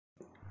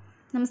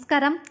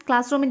നമസ്കാരം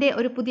ക്ലാസ് റൂമിൻ്റെ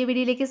ഒരു പുതിയ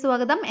വീഡിയോയിലേക്ക്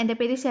സ്വാഗതം. എൻ്റെ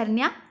പേര്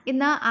ശരണ്യ.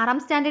 ഇന്ന് 6ാം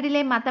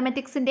സ്റ്റാൻഡേർഡിലെ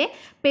മാത്തമാറ്റിക്സിൻ്റെ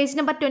പേജ്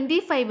നമ്പർ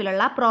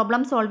 25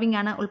 പ്രോബ്ലം സോൾവിംഗ്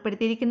ആണ്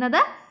ഉൾപ്പെടുത്തിയിരിക്കുന്നത്.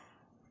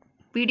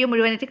 വീഡിയോ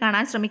മുഴുവനായിട്ട്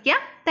കാണാൻ ശ്രമിക്കുക.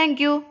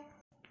 Thank you.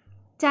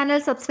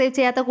 ചാനൽ സബ്സ്ക്രൈബ്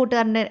ചെയ്യാത്ത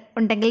കൂട്ടുകാരന്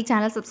ഉണ്ടെങ്കിൽ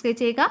ചാനൽ സബ്സ്ക്രൈബ്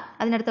ചെയ്യുക.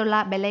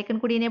 അതിനടുത്തുള്ള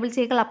ബെല്ലൈക്കൺ കൂടി എനേബിൾ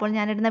ചെയ്യുക. അപ്പോൾ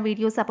ഞാനിടുന്ന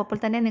വീഡിയോസ്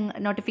അപ്പോൾ തന്നെ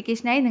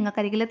നോട്ടിഫിക്കേഷനായി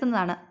നിങ്ങൾക്ക്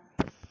അരികിലെത്തുന്നതാണ്.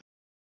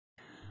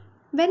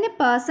 When a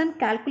person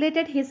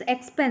calculated his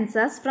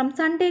expenses from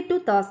Sunday to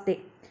Thursday,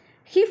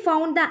 he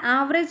found the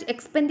average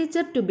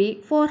expenditure to be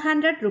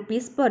 400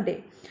 rupees per day.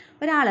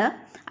 ഒരാൾ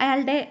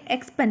അയാളുടെ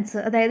എക്സ്പെൻസ്,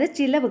 അതായത്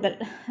ചിലവുകൾ,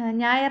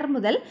 ഞായർ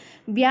മുതൽ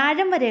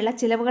വ്യാഴം വരെയുള്ള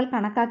ചിലവുകൾ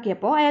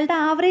കണക്കാക്കിയപ്പോൾ അയാളുടെ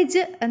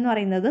ആവറേജ് എന്ന്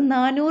പറയുന്നത്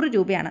 400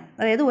 രൂപയാണ്.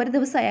 അതായത് ഒരു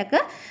ദിവസം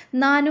അയാൾക്ക്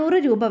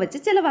 400 രൂപ വെച്ച്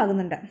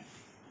ചിലവാകുന്നുണ്ട്.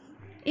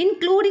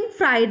 Including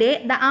Friday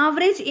the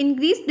average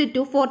increased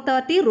to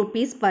 430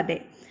 rupees per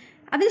day.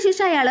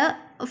 അതിനുശേഷം അയാൾ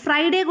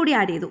ഫ്രൈഡേ കൂടി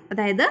ആഡ് ചെയ്തു.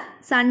 അതായത്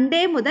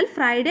സൺഡേ മുതൽ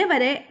ഫ്രൈഡേ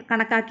വരെ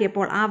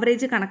കണക്കാക്കിയപ്പോൾ,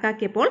 ആവറേജ്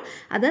കണക്കാക്കിയപ്പോൾ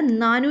അത്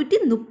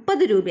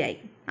 430 രൂപയായി.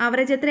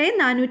 ആവറേജ് എത്രയായി?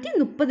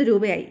 430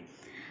 രൂപയായി.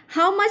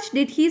 How much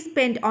did he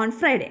spend on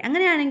Friday?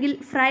 അങ്ങനെയാണെങ്കിൽ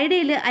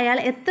ഫ്രൈഡേയിൽ അയാൾ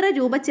എത്ര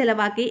രൂപ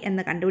ചിലവാക്കി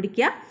എന്ന്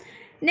കണ്ടുപിടിക്കുക.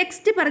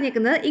 നെക്സ്റ്റ്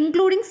പറഞ്ഞിരിക്കുന്നത്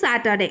ഇൻക്ലൂഡിങ്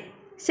സാറ്റർഡേ,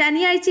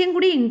 ശനിയാഴ്ചയും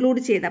കൂടി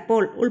ഇൻക്ലൂഡ്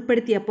ചെയ്തപ്പോൾ,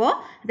 ഉൾപ്പെടുത്തിയപ്പോൾ,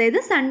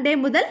 അതായത് സൺഡേ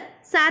മുതൽ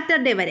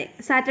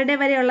Saturday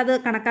വരെയുള്ളത്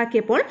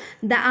കണക്കാക്കിയപ്പോൾ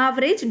the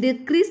average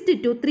decreased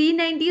to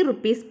 390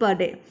 rupees per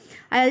day.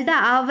 അയാളുടെ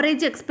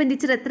ആവറേജ്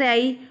എക്സ്പെൻഡിച്ചർ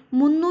എത്രയായി?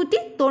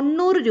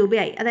 390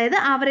 രൂപയായി. അതായത്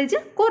ആവറേജ്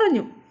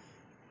കുറഞ്ഞു.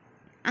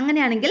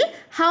 അങ്ങനെയാണെങ്കിൽ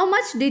how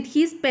much did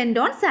he spend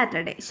on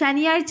Saturday?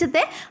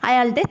 ശനിയാഴ്ചത്തെ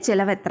അയാളുടെ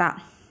ചിലവ് എത്ര?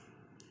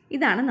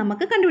 ഇതാണ്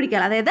നമുക്ക്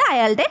കണ്ടുപിടിക്കുക. അതായത്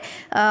അയാളുടെ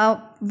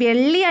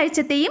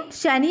വെള്ളിയാഴ്ചത്തെയും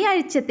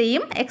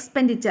ശനിയാഴ്ചത്തെയും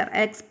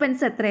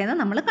എക്സ്പെൻസ് എത്രയെന്ന്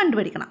നമ്മൾ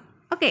കണ്ടുപിടിക്കണം.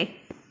 Okay.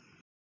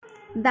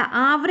 The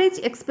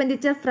average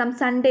expenditure from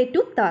Sunday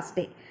to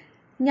Thursday.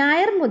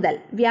 ഞായർ മുതൽ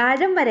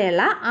വ്യാഴം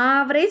വരെയുള്ള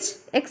ആവറേജ്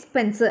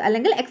എക്സ്പെൻസ്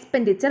അല്ലെങ്കിൽ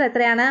എക്സ്പെൻഡിച്ചർ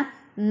എത്രയാണ്?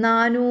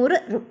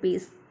 400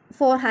 rupees.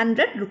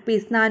 400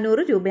 rupees,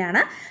 400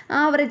 രൂപയാണ്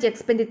average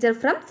expenditure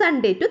from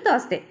Sunday to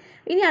Thursday.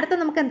 ഇനി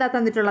അടുത്ത നമുക്ക് എന്താ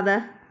തന്നിട്ടുള്ളത്?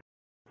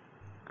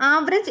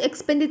 Average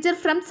expenditure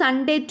from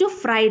Sunday to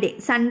Friday.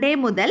 Sunday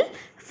മുതൽ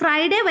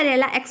ഫ്രൈഡേ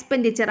വരെയുള്ള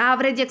എക്സ്പെൻഡിച്ചർ,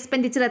 ആവറേജ്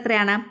എക്സ്പെൻഡിച്ചർ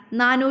എത്രയാണ്?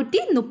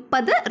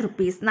 430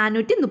 rupees,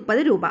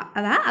 430 രൂപ.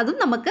 അതും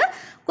നമുക്ക്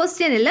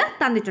ക്വസ്റ്റ്യനിൽ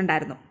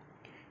തന്നിട്ടുണ്ടായിരുന്നു.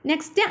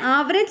 Next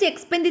average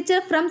expenditure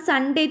from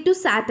Sunday to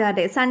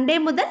Saturday. Sunday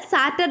മുതൽ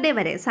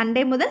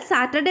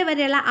സാറ്റർഡേ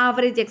വരെയുള്ള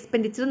ആവറേജ്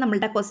എക്സ്പെൻഡിച്ചർ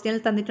നമ്മളുടെ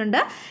ക്വസ്റ്റ്യനിൽ തന്നിട്ടുണ്ട്.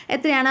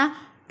 എത്രയാണ്?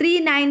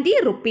 390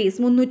 rupees,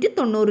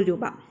 390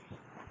 രൂപ.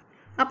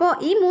 അപ്പോൾ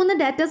ഈ 3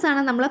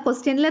 ഡാറ്റാസാണ് നമ്മൾ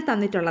ക്വസ്റ്റ്യനിൽ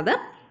തന്നിട്ടുള്ളത്.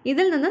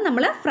 ഇതിൽ നിന്ന്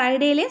നമ്മൾ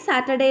ഫ്രൈഡേയിലെയും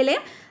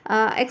സാറ്റർഡേയിലെയും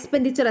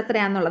എക്സ്പെൻഡിച്ചർ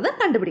എത്രയാണെന്നുള്ളത്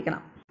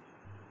കണ്ടുപിടിക്കണം.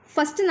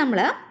 ഫസ്റ്റ് നമ്മൾ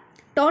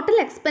total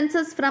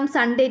expenses from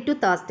Sunday to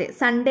Thursday.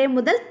 Sunday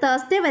മുതൽ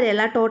തേഴ്സ്ഡേ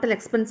വരെയുള്ള ടോട്ടൽ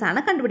എക്സ്പെൻസ് ആണ്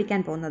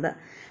കണ്ടുപിടിക്കാൻ പോകുന്നത്.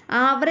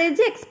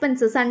 Average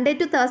expense Sunday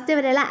to Thursday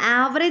വരെയുള്ള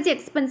ആവറേജ്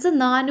എക്സ്പെൻസ്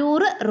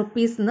 400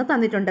 rupees എന്ന്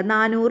തന്നിട്ടുണ്ട്,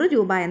 400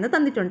 രൂപ എന്ന്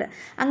തന്നിട്ടുണ്ട്.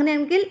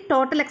 അങ്ങനെയെങ്കിൽ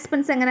ടോട്ടൽ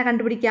എക്സ്പെൻസ് എങ്ങനെ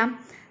കണ്ടുപിടിക്കാം?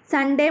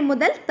 സൺഡേ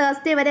മുതൽ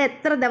തേഴ്സ്ഡേ വരെ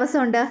എത്ര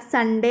ദിവസമുണ്ട്?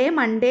 Sunday,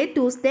 Monday,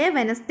 Tuesday,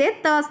 Wednesday,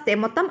 Thursday,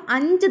 മൊത്തം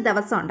 5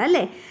 ദിവസമുണ്ട്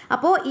അല്ലേ?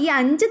 അപ്പോൾ ഈ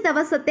 5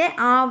 ദിവസത്തെ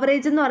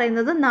ആവറേജ് എന്ന്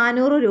പറയുന്നത്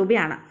 400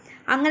 രൂപയാണ്.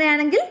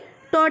 അങ്ങനെയാണെങ്കിൽ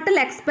total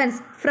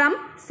expense from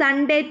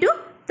Sunday to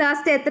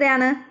Thursday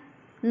എത്രയാണ്?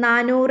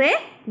 400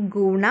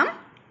 ഗുണം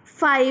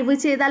 5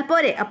 ചെയ്താൽ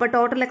പോരെ? അപ്പോൾ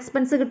ടോട്ടൽ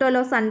എക്സ്പെൻസ്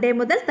കിട്ടുമല്ലോ. സൺഡേ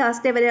മുതൽ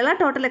തേഴ്സ്ഡേ വരെയുള്ള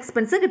ടോട്ടൽ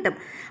എക്സ്പെൻസ് കിട്ടും.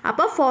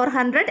 അപ്പോൾ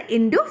 400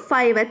 ×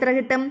 5 എത്ര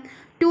കിട്ടും?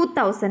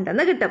 2000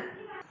 എന്ന് കിട്ടും.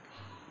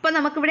 ഇപ്പോൾ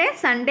നമുക്കിവിടെ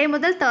സൺഡേ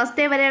മുതൽ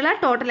തേഴ്സ്ഡേ വരെയുള്ള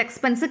ടോട്ടൽ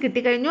എക്സ്പെൻസ്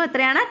കിട്ടിക്കഴിഞ്ഞു.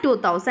 എത്രയാണ്?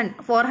 2000.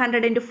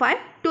 400 × 5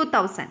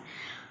 2000.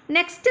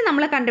 നെക്സ്റ്റ്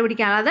നമ്മൾ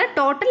കണ്ടുപിടിക്കാനുള്ളത്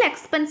total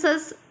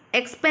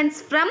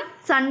expense from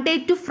Sunday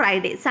to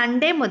Friday.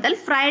 Sunday മുതൽ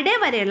ഫ്രൈഡേ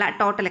വരെയുള്ള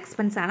ടോട്ടൽ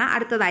എക്സ്പെൻസ് ആണ്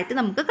അടുത്തതായിട്ട്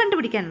നമുക്ക്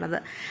കണ്ടുപിടിക്കാനുള്ളത്.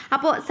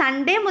 അപ്പോൾ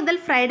സൺഡേ മുതൽ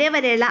ഫ്രൈഡേ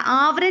വരെയുള്ള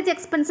ആവറേജ്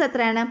എക്സ്പെൻസ്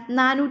എത്രയാണ്?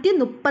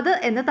 430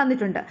 എന്ന്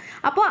തന്നിട്ടുണ്ട്.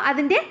 അപ്പോൾ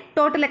അതിൻ്റെ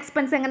ടോട്ടൽ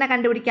എക്സ്പെൻസ് എങ്ങനെ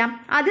കണ്ടുപിടിക്കാം?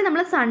 ആദ്യം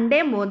നമ്മൾ സൺഡേ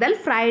മുതൽ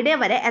ഫ്രൈഡേ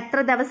വരെ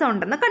എത്ര ദിവസം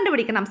ഉണ്ടെന്ന്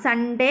കണ്ടുപിടിക്കണം.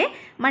 Sunday,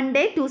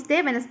 Monday, Tuesday,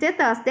 Wednesday,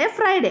 Thursday,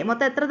 Friday,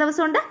 മൊത്തം എത്ര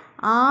ദിവസമുണ്ട്?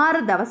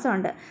 6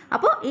 ദിവസമുണ്ട്.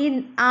 അപ്പോൾ ഈ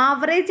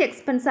ആവറേജ്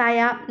എക്സ്പെൻസ് ആയ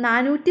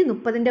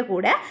 430ൻ്റെ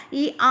കൂടെ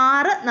ഈ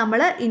 6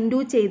 നമ്മൾ ഇൻഡു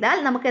ചെയ്താൽ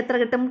നമുക്ക് എത്ര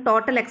കിട്ടും?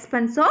 Total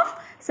expense of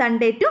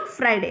Sunday to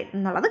Friday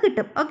എന്നുള്ളത്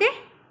കിട്ടും. ഓക്കെ.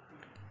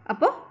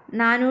 അപ്പോൾ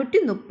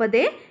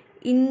 430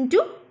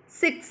 ×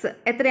 6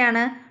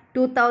 എത്രയാണ്?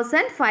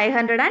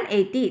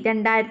 2580,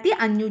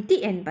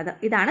 2580.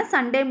 ഇതാണ്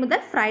സൺഡേ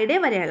മുതൽ ഫ്രൈഡേ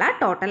വരെയുള്ള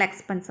ടോട്ടൽ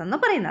എക്സ്പെൻസ് എന്ന്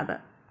പറയുന്നത്.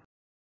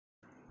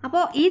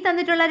 അപ്പോൾ ഈ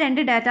തന്നിട്ടുള്ള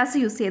 2 ഡാറ്റാസ്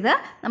യൂസ് ചെയ്ത്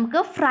നമുക്ക്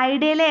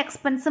ഫ്രൈഡേയിലെ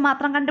എക്സ്പെൻസ്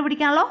മാത്രം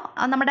കണ്ടുപിടിക്കാമല്ലോ.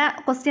 നമ്മുടെ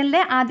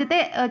ക്വസ്റ്റ്യനിലെ ആദ്യത്തെ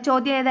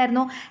ചോദ്യം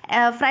ഏതായിരുന്നു?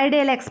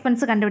 ഫ്രൈഡേയിലെ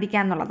എക്സ്പെൻസ് കണ്ടുപിടിക്കുക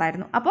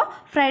എന്നുള്ളതായിരുന്നു. അപ്പോൾ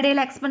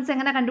ഫ്രൈഡേയിലെ എക്സ്പെൻസ്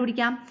എങ്ങനെ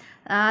കണ്ടുപിടിക്കാം?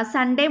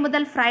 സൺഡേ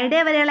മുതൽ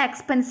ഫ്രൈഡേ വരെയുള്ള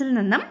എക്സ്പെൻസിൽ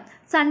നിന്നും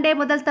സൺഡേ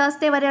മുതൽ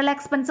തേഴ്സ്ഡേ വരെയുള്ള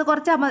എക്സ്പെൻസ്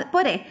കുറച്ചാൽ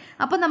പോരെ?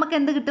 അപ്പോൾ നമുക്ക്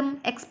എന്ത് കിട്ടും?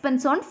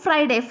 എക്സ്പെൻസ് ഓൺ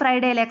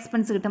ഫ്രൈഡേയിലെ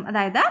എക്സ്പെൻസ് കിട്ടും.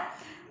 അതായത്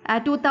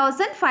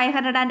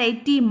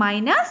 2580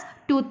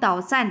 -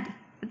 2000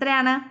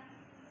 എത്രയാണ്?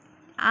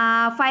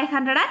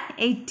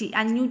 580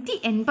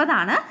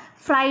 580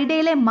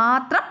 ഫ്രൈഡേയിലെ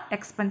മാത്രം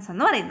എക്സ്പെൻസ്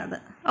എന്ന് പറയുന്നത്.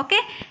 ഓക്കെ,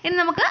 ഇനി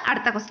നമുക്ക്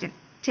അടുത്ത ക്വസ്റ്റ്യൻ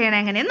ചെയ്യണം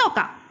എങ്ങനെയെന്ന്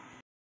നോക്കാം.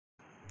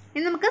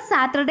 ഇനി നമുക്ക്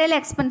സാറ്റർഡേയിലെ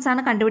എക്സ്പെൻസ്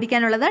ആണ്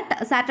കണ്ടുപിടിക്കാനുള്ളത്.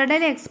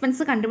 സാറ്റർഡേയിലെ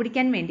എക്സ്പെൻസ്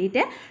കണ്ടുപിടിക്കാൻ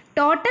വേണ്ടിയിട്ട്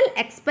total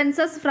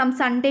expenses from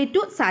Sunday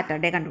to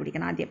Saturday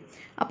കണ്ടുപിടിക്കണം ആദ്യം.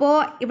 അപ്പോൾ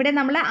ഇവിടെ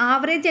നമ്മൾ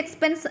average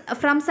expense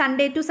from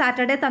Sunday to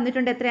Saturday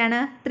തന്നിട്ടുണ്ട്. എത്രയാണ്?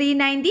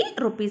 390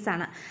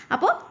 റുപ്പീസാണ്.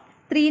 അപ്പോൾ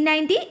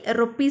 390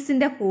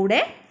 റുപ്പീസിൻ്റെ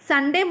കൂടെ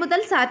സൺഡേ മുതൽ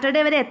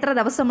സാറ്റർഡേ വരെ എത്ര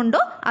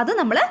ദിവസമുണ്ടോ അത്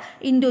നമ്മൾ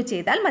ഇൻറ്റു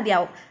ചെയ്താൽ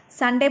മതിയാവും.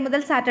 സൺഡേ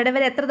മുതൽ സാറ്റർഡേ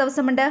വരെ എത്ര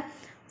ദിവസമുണ്ട്?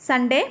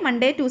 Sunday,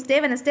 Monday, Tuesday,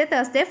 Wednesday,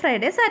 Thursday,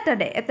 Friday,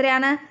 Saturday.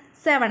 എത്രയാണ്?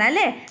 7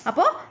 അല്ലേ?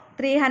 അപ്പോൾ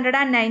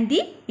 390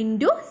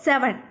 ഇൻറ്റു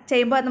 7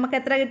 ചെയ്യുമ്പോൾ നമുക്ക്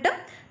എത്ര കിട്ടും?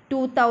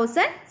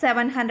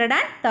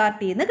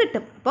 2730 എന്ന്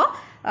കിട്ടും. അപ്പോൾ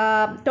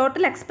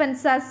total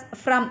expenses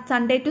from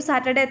Sunday to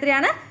Saturday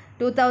എത്രയാണ്?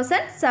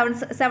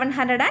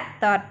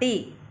 2730.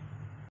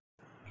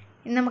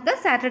 ഇനി നമുക്ക്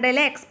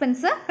സാറ്റർഡേയിലെ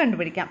എക്സ്പെൻസ്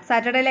കണ്ടുപിടിക്കാം.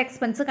 സാറ്റർഡേയിലെ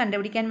എക്സ്പെൻസ്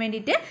കണ്ടുപിടിക്കാൻ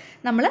വേണ്ടിയിട്ട്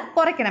നമ്മൾ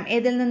കുറയ്ക്കണം.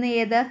 ഏതിൽ നിന്ന്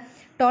ഏത്?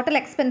 Total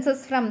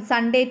expenses from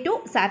Sunday to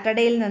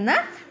സാറ്റർഡേയിൽ നിന്ന്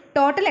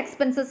total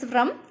expenses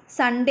from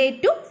Sunday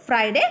to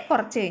Friday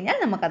കുറച്ച് കഴിഞ്ഞാൽ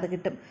നമുക്കത്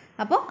കിട്ടും.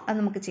 അപ്പോൾ അത്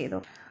നമുക്ക് ചെയ്തു.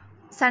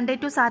 സൺഡേ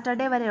ടു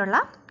സാറ്റർഡേ വരെയുള്ള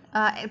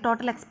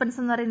ടോട്ടൽ എക്സ്പെൻസ്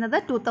എന്ന് പറയുന്നത്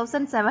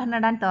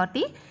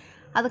 2730.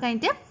 അത്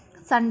കഴിഞ്ഞിട്ട്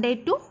സൺഡേ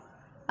ടു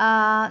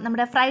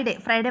നമ്മുടെ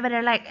ഫ്രൈഡേ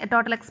വരെയുള്ള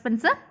ടോട്ടൽ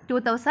എക്സ്പെൻസ്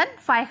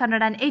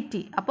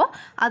 2580. അപ്പോൾ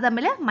അത്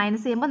തമ്മിൽ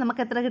മൈനസ് ചെയ്യുമ്പോൾ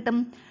നമുക്ക് എത്ര കിട്ടും?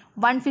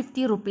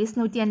 150 റുപ്പീസ്,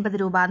 150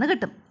 രൂപ എന്ന്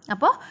കിട്ടും.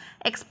 അപ്പോൾ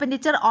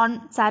എക്സ്പെൻഡിച്ചർ ഓൺ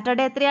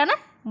സാറ്റർഡേ എത്രയാണ്?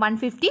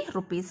 150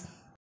 റുപ്പീസ്.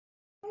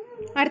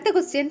 അടുത്ത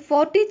question,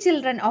 40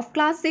 children of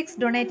class 6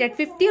 donated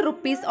 50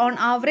 rupees on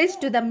average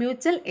to the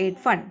mutual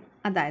aid fund.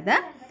 അതായത്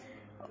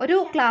ഒരു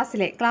ക്ലാസ്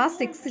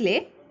 6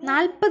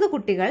 40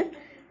 കുട്ടികൾ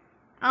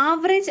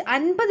ആവറേജ്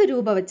 50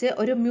 രൂപ വെച്ച്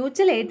ഒരു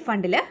മ്യൂച്വൽ എയ്ഡ്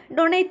ഫണ്ടിൽ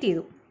ഡൊണേറ്റ്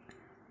ചെയ്തു.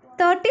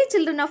 30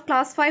 children of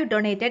class 5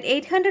 donated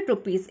 800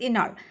 rupees in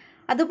all.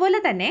 അതുപോലെ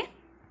തന്നെ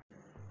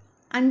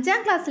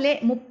 5ാം ക്ലാസ്സിലെ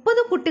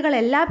 30 കുട്ടികൾ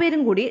എല്ലാ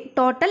പേരും കൂടി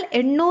ടോട്ടൽ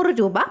 800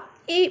 രൂപ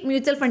ഈ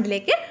മ്യൂച്വൽ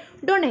ഫണ്ടിലേക്ക്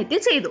ഡൊണേറ്റ്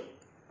ചെയ്തു.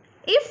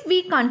 If we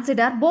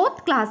consider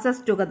both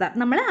classes together,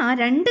 നമ്മൾ ആ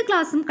 2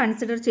 ക്ലാസ്സും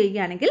കൺസിഡർ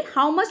ചെയ്യുകയാണെങ്കിൽ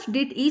how much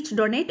did each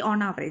donate on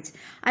average?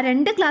 ആ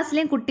 2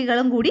 ക്ലാസ്സിലെയും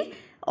കുട്ടികളും കൂടി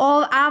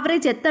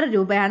ആവറേജ് എത്ര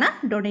രൂപയാണ്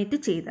ഡൊണേറ്റ്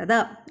ചെയ്തത്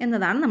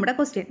എന്നതാണ് നമ്മുടെ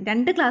ക്വസ്റ്റ്യൻ.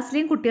 2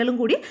 ക്ലാസ്സിലെയും കുട്ടികളും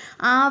കൂടി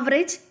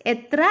ആവറേജ്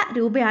എത്ര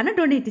രൂപയാണ്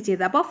ഡൊണേറ്റ്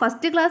ചെയ്തത്? അപ്പോൾ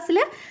ഫസ്റ്റ് ക്ലാസ്സിൽ,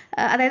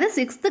 അതായത്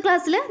 6th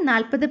ക്ലാസ്സിൽ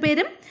 40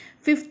 പേരും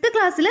 5th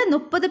ക്ലാസ്സിൽ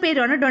 30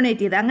 പേരുമാണ്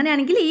ഡൊണേറ്റ് ചെയ്തത്.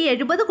 അങ്ങനെയാണെങ്കിൽ ഈ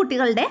 70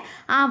 കുട്ടികളുടെ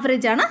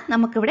ആവറേജാണ്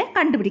നമുക്കിവിടെ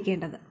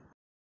കണ്ടുപിടിക്കേണ്ടത്.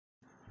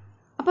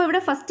 അപ്പോൾ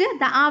ഇവിടെ first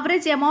the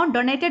average amount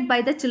donated by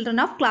the children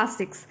of class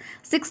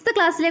 6th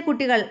ക്ലാസ്സിലെ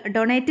കുട്ടികൾ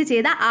ഡൊണേറ്റ്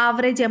ചെയ്ത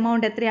ആവറേജ്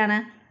എമൗണ്ട് എത്രയാണ്?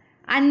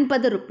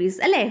 50 റുപ്പീസ്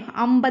അല്ലേ?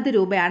 50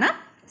 രൂപയാണ്.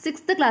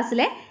 6th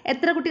ക്ലാസ്സിലെ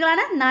എത്ര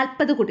കുട്ടികളാണ്?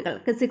 40 കുട്ടികൾ.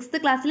 6th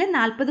ക്ലാസ്സിലെ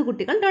 40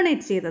 കുട്ടികൾ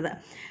ഡൊണേറ്റ് ചെയ്തത്.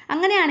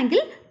 അങ്ങനെയാണെങ്കിൽ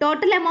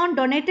total amount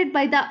donated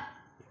by the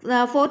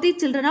 40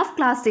 children of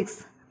class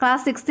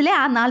 6ലെ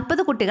ആ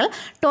 40 കുട്ടികൾ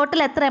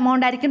ടോട്ടൽ എത്ര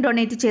എമൗണ്ട് ആയിരിക്കും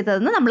ഡൊണേറ്റ്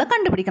ചെയ്തതെന്ന് നമ്മൾ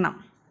കണ്ടുപിടിക്കണം.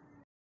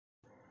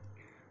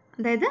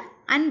 അതായത്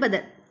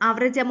 50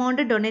 average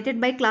amount donated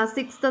by class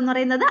 6 എന്ന്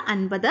പറയുന്നത്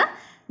 50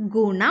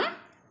 ഗുണം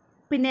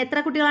പിന്നെ എത്ര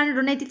കുട്ടികളാണ്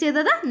ഡൊണേറ്റ്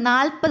ചെയ്തത്?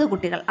 40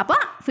 കുട്ടികൾ. അപ്പോൾ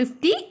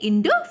 50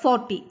 ഇൻറ്റു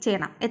 40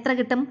 ചെയ്യണം. എത്ര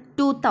കിട്ടും?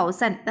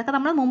 2000. ഇതൊക്കെ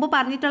നമ്മൾ മുമ്പ്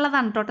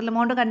പറഞ്ഞിട്ടുള്ളതാണ്. ടോട്ടൽ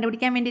എമൗണ്ട്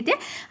കണ്ടുപിടിക്കാൻ വേണ്ടിയിട്ട്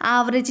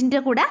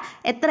ആവറേജിൻ്റെ കൂടെ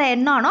എത്ര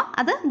എണ്ണമാണോ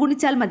അത്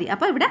ഗുണിച്ചാൽ മതി.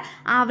 അപ്പോൾ ഇവിടെ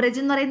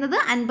ആവറേജ് എന്ന് പറയുന്നത്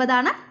 50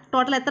 ആണ്.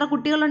 ടോട്ടൽ എത്ര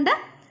കുട്ടികളുണ്ട്?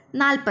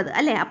 40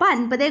 അല്ലേ? അപ്പോൾ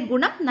 50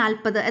 ഗുണം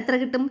 40 എത്ര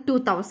കിട്ടും?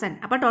 2000.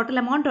 അപ്പോൾ total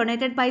amount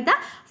donated by the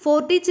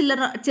 40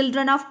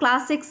 children of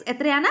class 6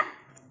 എത്രയാണ്?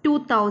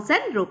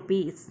 2000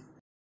 റുപ്പീസ്.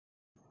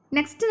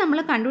 നെക്സ്റ്റ് നമ്മൾ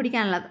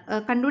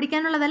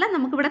കണ്ടുപിടിക്കാനുള്ളതല്ല,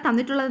 നമുക്കിവിടെ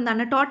തന്നിട്ടുള്ളത്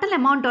എന്താണ്? Total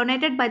amount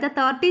donated by the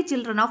 30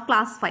 children of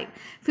class 5.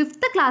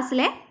 5th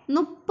ക്ലാസ്സിലെ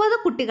 30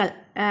 കുട്ടികൾ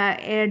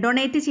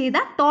ഡൊണേറ്റ് ചെയ്ത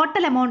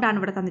ടോട്ടൽ എമൗണ്ട് ആണ്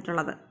ഇവിടെ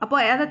തന്നിട്ടുള്ളത്. അപ്പോൾ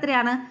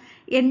അതെത്രയാണ്?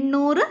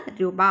 800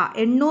 രൂപ.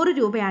 800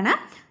 രൂപയാണ്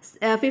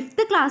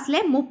 5th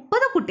ക്ലാസ്സിലെ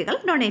 30 കുട്ടികൾ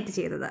ഡൊണേറ്റ്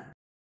ചെയ്തത്.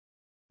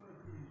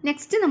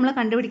 നെക്സ്റ്റ് നമ്മൾ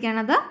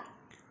കണ്ടുപിടിക്കേണ്ടത്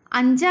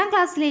 5ാം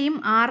ക്ലാസ്സിലെയും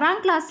 6ാം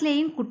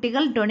ക്ലാസ്സിലെയും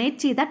കുട്ടികൾ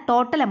ഡൊണേറ്റ് ചെയ്ത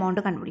ടോട്ടൽ എമൗണ്ട്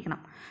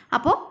കണ്ടുപിടിക്കണം.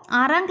 അപ്പോൾ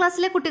 6ാം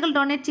ക്ലാസ്സിലെ കുട്ടികൾ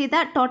ഡൊണേറ്റ് ചെയ്ത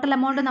ടോട്ടൽ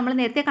എമൗണ്ട് നമ്മൾ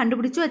നേരത്തെ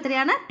കണ്ടുപിടിച്ചു.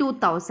 എത്രയാണ്?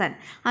 2000.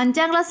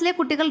 5ാം ക്ലാസ്സിലെ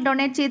കുട്ടികൾ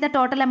ഡൊണേറ്റ് ചെയ്ത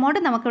ടോട്ടൽ എമൗണ്ട്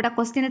നമുക്കിവിടെ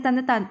ക്വസ്റ്റ്യനിൽ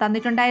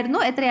തന്നിട്ടുണ്ടായിരുന്നു.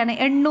 എത്രയാണ്?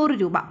 800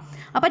 രൂപ.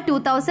 അപ്പോൾ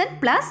 2000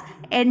 പ്ലസ്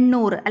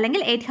 800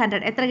 അല്ലെങ്കിൽ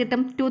 800 എത്ര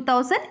കിട്ടും?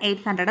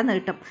 2800 എന്ന്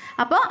കിട്ടും.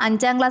 അപ്പോൾ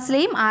 5ാം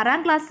ക്ലാസ്സിലെയും 6ാം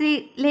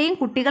ക്ലാസ്സിലെയും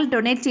കുട്ടികൾ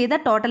ഡൊണേറ്റ്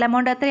ചെയ്ത ടോട്ടൽ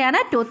എമൗണ്ട്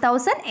എത്രയാണ്?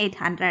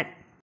 2800.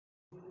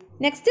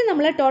 നെക്സ്റ്റ്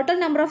നമ്മൾ total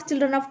number of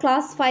children of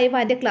class 5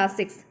 and class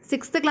 6.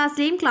 6th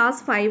ക്ലാസ്സിലെയും class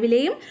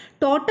 5ലെയും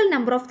total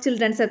number of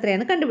children's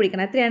എത്രയാണ്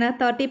കണ്ടുപിടിക്കണം. എത്രയാണ്?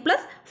 30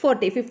 പ്ലസ്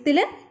 40. 5th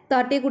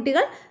 30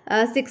 കുട്ടികൾ,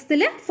 6th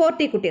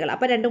 40 കുട്ടികൾ.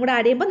 അപ്പോൾ രണ്ടും കൂടെ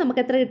ആഡ് ചെയ്യുമ്പോൾ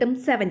നമുക്ക് എത്ര കിട്ടും?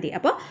 70.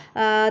 അപ്പോൾ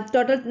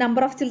ടോട്ടൽ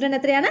നമ്പർ ഓഫ് ചിൽഡ്രൻ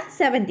എത്രയാണ്?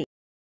 70.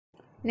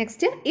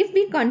 Next, if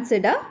we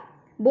consider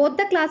both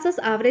the classes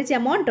average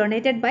amount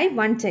donated by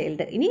one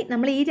child. ഇനി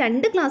നമ്മൾ ഈ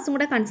രണ്ട് ക്ലാസ്സും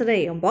കൂടെ കൺസിഡർ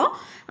ചെയ്യുമ്പോൾ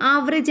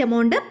ആവറേജ്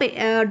എമൗണ്ട്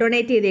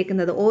ഡൊണേറ്റ്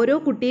ചെയ്തേക്കുന്നത്, ഓരോ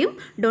കുട്ടിയും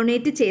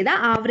ഡൊണേറ്റ് ചെയ്ത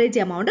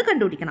ആവറേജ് എമൗണ്ട്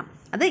കണ്ടുപിടിക്കണം.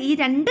 അത് ഈ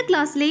രണ്ട്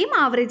ക്ലാസ്സിലെയും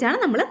ആവറേജാണ്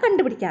നമ്മൾ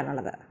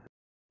കണ്ടുപിടിക്കാനുള്ളത്.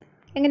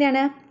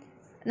 എങ്ങനെയാണ്?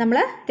 നമ്മൾ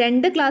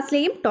രണ്ട്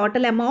ക്ലാസ്സിലെയും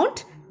ടോട്ടൽ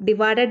എമൗണ്ട്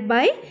ഡിവൈഡഡ്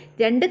ബൈ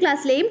രണ്ട്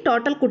ക്ലാസ്സിലെയും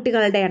ടോട്ടൽ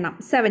കുട്ടികളുടെ എണ്ണം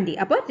 70.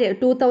 അപ്പോൾ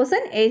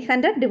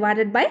 2800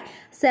 ഡിവൈഡഡ് ബൈ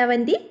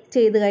 70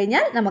 ചെയ്ത്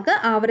കഴിഞ്ഞാൽ നമുക്ക്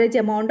ആവറേജ്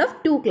എമൗണ്ട് ഓഫ്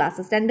 2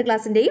 ക്ലാസ്സസ്, രണ്ട്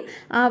ക്ലാസ്സിൻ്റെയും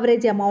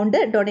ആവറേജ് എമൗണ്ട്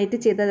ഡൊണേറ്റ്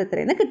ചെയ്തത്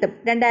എത്രയെന്ന് കിട്ടും.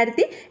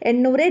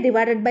 2800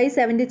 ഡിവൈഡഡ് ബൈ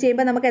 70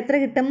 ചെയ്യുമ്പോൾ നമുക്ക് എത്ര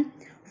കിട്ടും?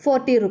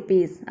 40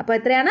 rupees. അപ്പോൾ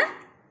എത്രയാണ്?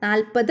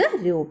 40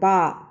 രൂപ.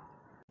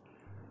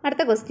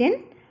 അടുത്ത question,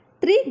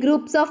 3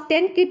 groups of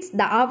 10 kids.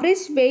 The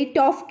average weight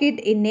of kid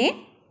in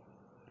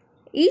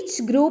each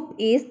group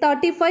is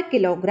 35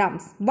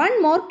 kilograms. One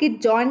more kid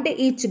joined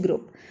each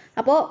group.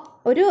 അപ്പോൾ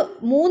ഒരു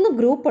 3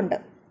 ഗ്രൂപ്പ് ഉണ്ട്,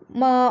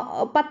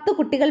 10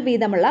 കുട്ടികൾ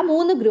വീതമുള്ള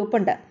 3 ഗ്രൂപ്പ്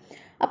ഉണ്ട്.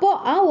 അപ്പോൾ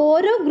ആ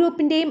ഓരോ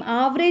ഗ്രൂപ്പിൻ്റെയും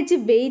average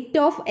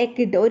weight of A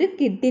kid, ഒരു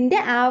കിഡിൻ്റെ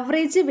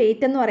ആവറേജ്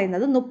വെയ്റ്റ് എന്ന്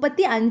പറയുന്നത്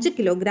 35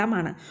 കിലോഗ്രാം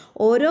ആണ്.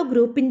 ഓരോ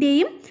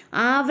ഗ്രൂപ്പിൻ്റെയും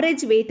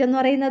ആവറേജ് വെയ്റ്റ് എന്ന്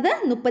പറയുന്നത്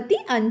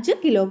 35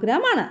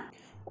 കിലോഗ്രാം ആണ്.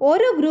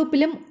 ഓരോ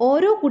ഗ്രൂപ്പിലും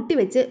ഓരോ കുട്ടി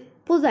വെച്ച്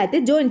പുതുതായിട്ട്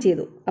ജോയിൻ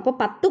ചെയ്തു. അപ്പോൾ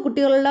 10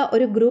 കുട്ടികളുള്ള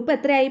ഒരു ഗ്രൂപ്പ്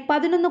എത്രയായി?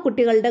 11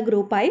 കുട്ടികളുടെ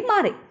ഗ്രൂപ്പായി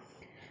മാറി.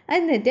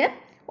 എന്നിട്ട്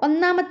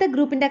ഒന്നാമത്തെ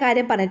ഗ്രൂപ്പിൻ്റെ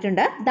കാര്യം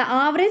പറഞ്ഞിട്ടുണ്ട്. The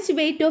average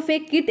weight of A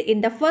kid in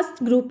the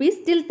first group is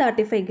still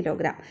 35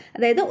 kilogram.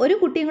 അതായത് ഒരു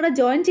കുട്ടിയും കൂടെ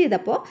ജോയിൻ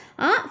ചെയ്തപ്പോൾ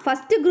ആ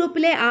ഫസ്റ്റ്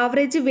ഗ്രൂപ്പിലെ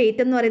ആവറേജ്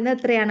വെയ്റ്റ് എന്ന് പറയുന്നത്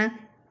എത്രയാണ്?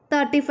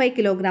 35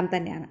 കിലോഗ്രാം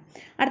തന്നെയാണ്.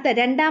 അടുത്ത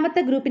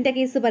രണ്ടാമത്തെ ഗ്രൂപ്പിൻ്റെ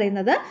കേസ്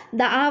പറയുന്നത്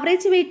the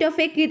average weight of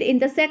A kid in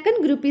the second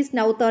group is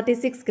now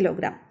 36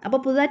 kilogram. അപ്പോൾ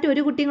പുതുതായിട്ട്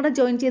ഒരു കുട്ടിയും കൂടെ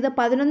ജോയിൻ ചെയ്ത്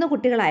 11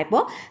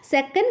 കുട്ടികളായപ്പോൾ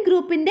സെക്കൻഡ്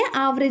ഗ്രൂപ്പിൻ്റെ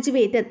ആവറേജ്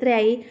വെയ്റ്റ്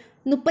എത്രയായി?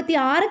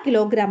 36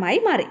 കിലോഗ്രാമായി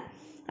മാറി.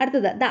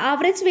 അടുത്തത് the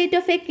average weight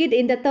of A kid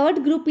in the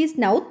third group is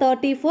now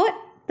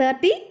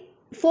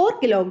 34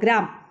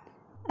 kilogram.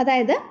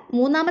 അതായത്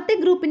മൂന്നാമത്തെ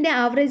ഗ്രൂപ്പിൻ്റെ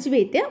ആവറേജ്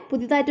വെയ്റ്റ്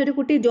പുതിയതായിട്ട് ഒരു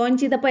കുട്ടി ജോയിൻ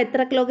ചെയ്തപ്പോൾ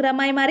എത്ര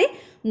കിലോഗ്രാമായി മാറി?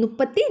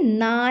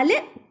 34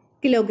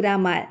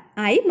 കിലോഗ്രാം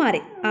ആയി മാറി.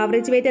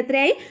 ആവറേജ് വെയ്റ്റ്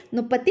എത്രയായി?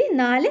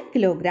 34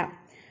 കിലോഗ്രാം.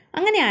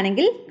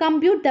 അങ്ങനെയാണെങ്കിൽ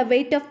compute the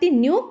weight of the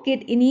new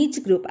kid in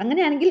each group.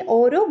 അങ്ങനെയാണെങ്കിൽ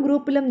ഓരോ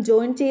ഗ്രൂപ്പിലും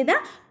ജോയിൻ ചെയ്ത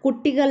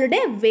കുട്ടികളുടെ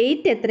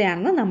വെയ്റ്റ്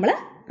എത്രയാണെന്ന് നമ്മൾ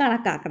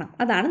കണക്കാക്കണം.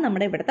 അതാണ്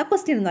നമ്മുടെ ഇവിടുത്തെ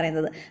ക്വസ്റ്റ്യൻ എന്ന്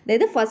പറയുന്നത്.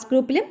 അതായത് ഫസ്റ്റ്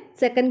ഗ്രൂപ്പിലും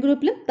സെക്കൻഡ്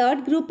ഗ്രൂപ്പിലും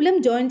തേർഡ് ഗ്രൂപ്പിലും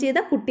ജോയിൻ ചെയ്ത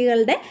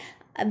കുട്ടികളുടെ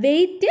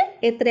വെയ്റ്റ്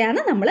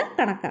എത്രയാണ് നമ്മൾ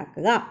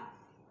കണക്കാക്കുക.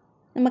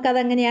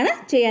 നമുക്കതെങ്ങനെയാണ്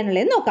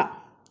ചെയ്യാനുള്ളതെന്ന് നോക്കാം.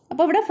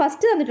 അപ്പോൾ ഇവിടെ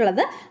ഫസ്റ്റ്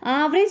തന്നിട്ടുള്ളത്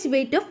ആവറേജ്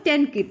വെയ്റ്റ് ഓഫ്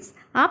 10 കിഡ്സ്.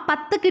 ആ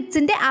 10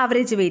 കിഡ്സിൻ്റെ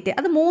ആവറേജ് വെയ്റ്റ്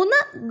അത് 3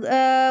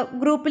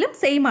 ഗ്രൂപ്പിലും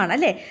സെയിം ആണ്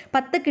അല്ലേ?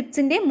 10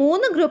 കിഡ്സിൻ്റെ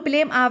 3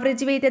 ഗ്രൂപ്പിലെയും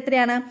ആവറേജ് വെയ്റ്റ്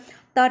എത്രയാണ്?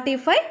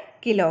 35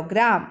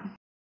 കിലോഗ്രാം.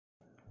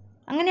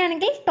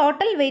 അങ്ങനെയാണെങ്കിൽ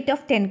ടോട്ടൽ വെയ്റ്റ്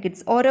ഓഫ് 10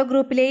 കിഡ്സ്, ഓരോ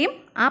ഗ്രൂപ്പിലെയും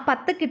ആ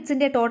 10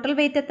 കിഡ്സിൻ്റെ ടോട്ടൽ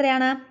വെയ്റ്റ്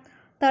എത്രയാണ്?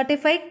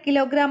 35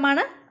 കിലോഗ്രാം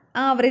ആണ്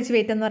ആവറേജ്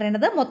വെയ്റ്റ് എന്ന്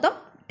പറയുന്നത്. മൊത്തം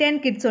 10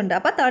 കിഡ്സ് ഉണ്ട്.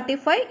 അപ്പോൾ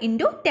 35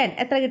 × 10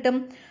 എത്ര കിട്ടും?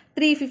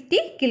 350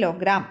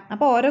 കിലോഗ്രാം.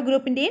 അപ്പോൾ ഓരോ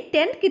ഗ്രൂപ്പിൻ്റെയും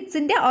 10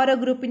 കിഡ്സിൻ്റെ ഓരോ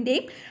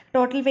ഗ്രൂപ്പിൻ്റെയും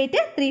total weight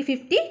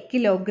 350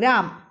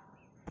 kilogram.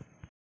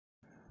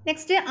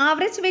 Next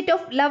average weight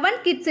of 11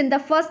 kids in the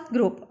first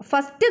group.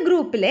 First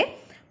ഗ്രൂപ്പിലെ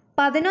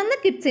 11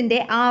 കിഡ്സിൻ്റെ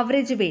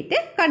ആവറേജ് വെയ്റ്റ്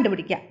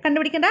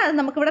കണ്ടുപിടിക്കേണ്ട അത്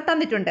നമുക്കിവിടെ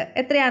തന്നിട്ടുണ്ട്.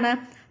 എത്രയാണ്?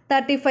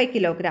 35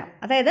 കിലോഗ്രാം.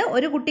 അതായത്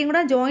ഒരു കുട്ടിയും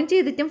കൂടെ ജോയിൻ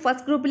ചെയ്തിട്ടും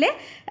ഫസ്റ്റ് ഗ്രൂപ്പിലെ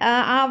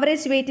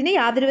ആവറേജ് വെയ്റ്റിന്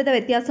യാതൊരുവിധ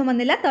വ്യത്യാസവും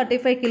വന്നില്ല,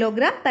 35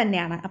 കിലോഗ്രാം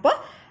തന്നെയാണ്. അപ്പോൾ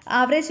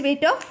average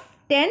weight of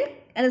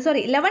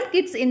 11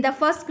 kids in the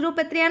first group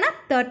എത്രയാണ്?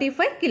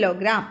 35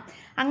 കിലോഗ്രാം.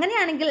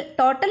 അങ്ങനെയാണെങ്കിൽ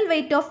total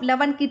weight of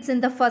 11 kids in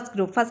the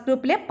first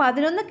ഗ്രൂപ്പിലെ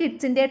 11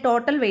 കിഡ്സിൻ്റെ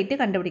ടോട്ടൽ വെയ്റ്റ്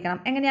കണ്ടുപിടിക്കണം.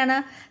 എങ്ങനെയാണ്?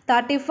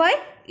 35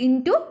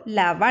 ×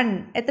 11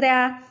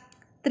 എത്രയാ?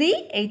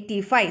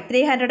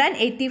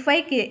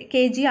 385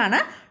 kg ആണ്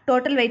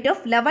total weight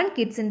of 11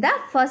 kids in the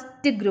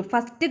first group.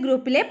 First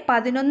ഗ്രൂപ്പിലെ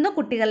 11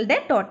 കുട്ടികളുടെ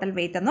ടോട്ടൽ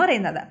വെയ്റ്റ് എന്ന്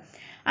പറയുന്നത്.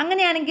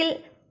 അങ്ങനെയാണെങ്കിൽ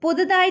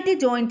പുതുതായിട്ട്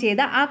ജോയിൻ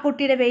ചെയ്ത ആ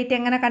കുട്ടിയുടെ വെയ്റ്റ്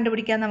എങ്ങനെ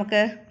കണ്ടുപിടിക്കാം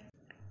നമുക്ക്?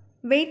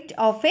 Weight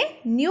of A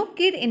new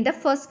kid in the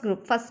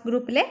first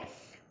ഗ്രൂപ്പിലെ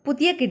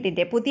പുതിയ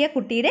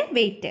കുട്ടിയുടെ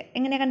വെയ്റ്റ്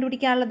എങ്ങനെ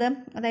കണ്ടുപിടിക്കാനുള്ളത്?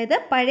 അതായത്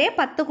പഴയ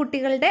 10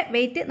 കുട്ടികളുടെ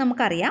വെയ്റ്റ്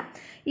നമുക്കറിയാം,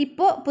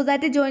 ഇപ്പോൾ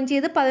പുതുതായിട്ട് ജോയിൻ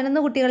ചെയ്ത് 11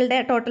 കുട്ടികളുടെ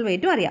ടോട്ടൽ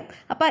വെയ്റ്റും അറിയാം.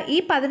 അപ്പോൾ ഈ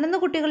 11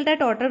 കുട്ടികളുടെ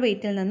ടോട്ടൽ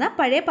വെയ്റ്റിൽ നിന്ന്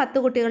പഴയ 10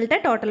 കുട്ടികളുടെ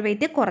ടോട്ടൽ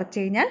വെയ്റ്റ് കുറച്ച്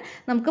കഴിഞ്ഞാൽ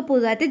നമുക്ക്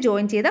പുതുതായിട്ട്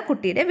ജോയിൻ ചെയ്ത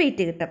കുട്ടിയുടെ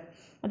വെയ്റ്റ് കിട്ടും.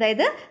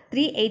 അതായത്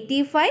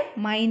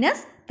 385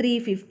 -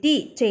 350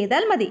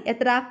 ചെയ്താൽ മതി.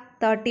 എത്ര?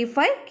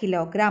 35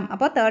 കിലോഗ്രാം.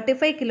 അപ്പോൾ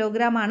 35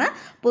 കിലോഗ്രാം ആണ്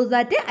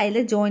പുതുതായിട്ട് അതിൽ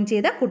ജോയിൻ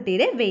ചെയ്ത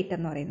കുട്ടിയുടെ വെയ്റ്റ്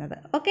എന്ന് പറയുന്നത്.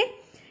 ഓക്കെ,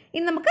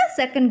 ഇനി നമുക്ക്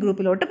സെക്കൻഡ്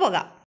ഗ്രൂപ്പിലോട്ട്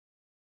പോകാം.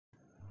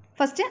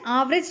 First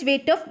average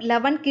weight of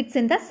 11 kids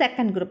in the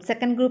second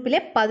ഗ്രൂപ്പിലെ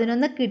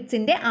 11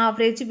 കിഡ്സിൻ്റെ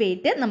ആവറേജ്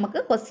വെയ്റ്റ് നമുക്ക്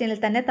ക്വസ്റ്റ്യനിൽ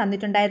തന്നെ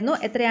തന്നിട്ടുണ്ടായിരുന്നു.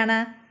 എത്രയാണ്?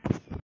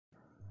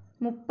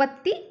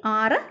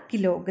 36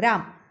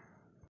 കിലോഗ്രാം.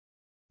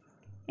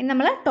 ഇനി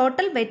നമ്മൾ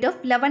total weight of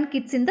 11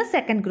 kids in the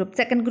second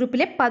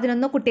ഗ്രൂപ്പിലെ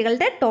 11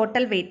 കുട്ടികളുടെ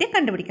ടോട്ടൽ വെയ്റ്റ്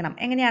കണ്ടുപിടിക്കണം.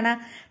 എങ്ങനെയാണ്?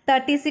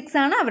 36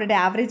 ആണ് അവരുടെ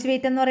ആവറേജ്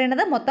വെയ്റ്റ് എന്ന്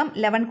പറയുന്നത്. മൊത്തം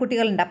 11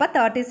 കുട്ടികളുണ്ട്. അപ്പോൾ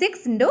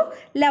 36 ×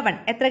 11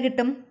 എത്ര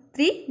കിട്ടും?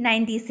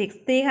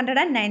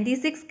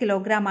 396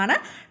 കിലോഗ്രാം ആണ്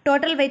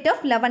total weight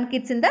of 11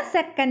 kids in the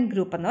second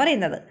group എന്ന്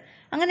പറയുന്നത്.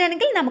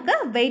 അങ്ങനെയാണെങ്കിൽ നമുക്ക്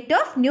weight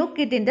of new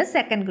kid in the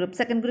second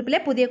ഗ്രൂപ്പിലെ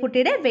പുതിയ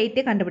കുട്ടിയുടെ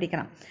വെയിറ്റ്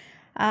കണ്ടുപിടിക്കണം.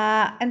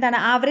 എന്താണ്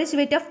ആവറേജ്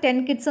വെയിറ്റ് ഓഫ്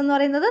 10 കിഡ്സ് എന്ന്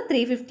പറയുന്നത്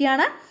 350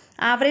 ആണ്.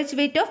 Average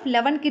weight of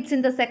 11 kids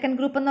in the second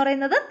group എന്ന്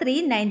പറയുന്നത്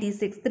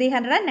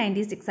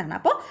 396 ആണ്.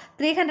 അപ്പോൾ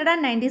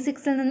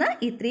 396ൽ നിന്ന്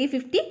ഈ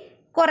 350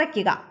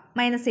 കുറയ്ക്കുക,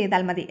 മൈനസ്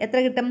ചെയ്താൽ മതി. എത്ര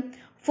കിട്ടും?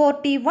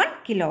 41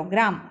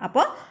 കിലോഗ്രാം.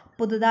 അപ്പോൾ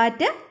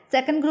പുതുതായിട്ട്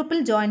സെക്കൻഡ് ഗ്രൂപ്പിൽ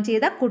ജോയിൻ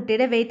ചെയ്ത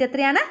കുട്ടിയുടെ വെയിറ്റ്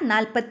എത്രയാണ്?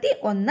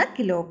 41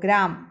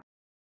 കിലോഗ്രാം.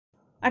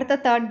 അടുത്ത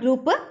third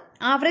group,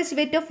 average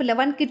weight of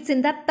 11 kids in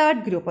the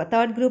third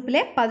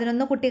ഗ്രൂപ്പിലെ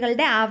 11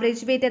 കുട്ടികളുടെ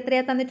ആവറേജ് വെയിറ്റ്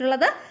എത്രയാണ്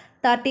തന്നിട്ടുള്ളത്?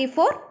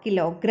 34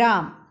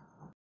 കിലോഗ്രാം.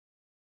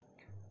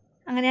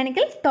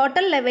 അങ്ങനെയാണെങ്കിൽ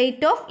total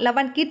weight of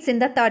 11 kids in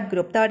the third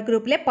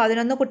ഗ്രൂപ്പിലെ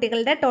 11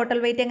 കുട്ടികളുടെ ടോട്ടൽ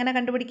വെയിറ്റ് എങ്ങനെ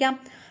കണ്ടുപിടിക്കാം?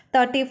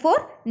 34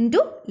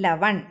 ×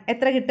 11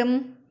 എത്ര കിട്ടും?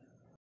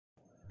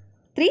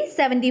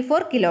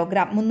 374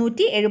 കിലോഗ്രാം.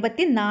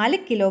 374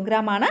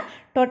 കിലോഗ്രാം ആണ്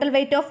total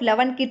weight of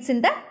 11 kids in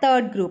the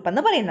third group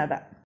എന്ന് പറയുന്നത്.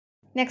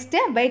 Next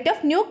weight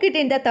of new kid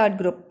in the third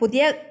group,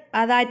 പുതിയ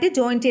അതായിട്ട്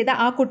ജോയിൻ ചെയ്ത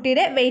ആ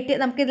കുട്ടിയുടെ വെയിറ്റ്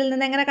നമുക്ക് ഇതിൽ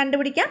നിന്ന് എങ്ങനെ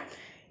കണ്ടുപിടിക്കാം?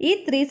 ഈ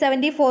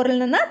 374ൽ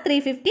നിന്ന്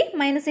 350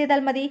 മൈനസ്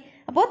ചെയ്താൽ മതി.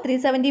 അപ്പോൾ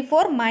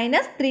 374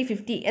 മൈനസ്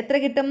 350 എത്ര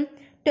കിട്ടും?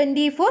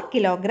 24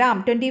 കിലോഗ്രാം.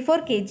 24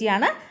 kg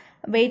ആണ്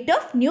weight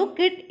of new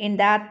kid in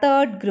the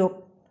third group.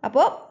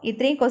 അപ്പോൾ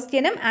ഇത്രയും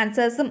ക്വസ്റ്റ്യനും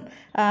ആൻസേഴ്സും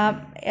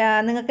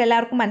നിങ്ങൾക്ക്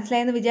എല്ലാവർക്കും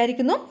മനസ്സിലായെന്ന്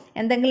വിചാരിക്കുന്നു.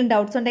 എന്തെങ്കിലും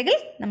ഡൗട്ട്സ് ഉണ്ടെങ്കിൽ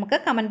നമുക്ക്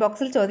കമൻറ്റ്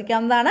ബോക്സിൽ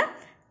ചോദിക്കാവുന്നതാണ്.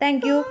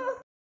 താങ്ക്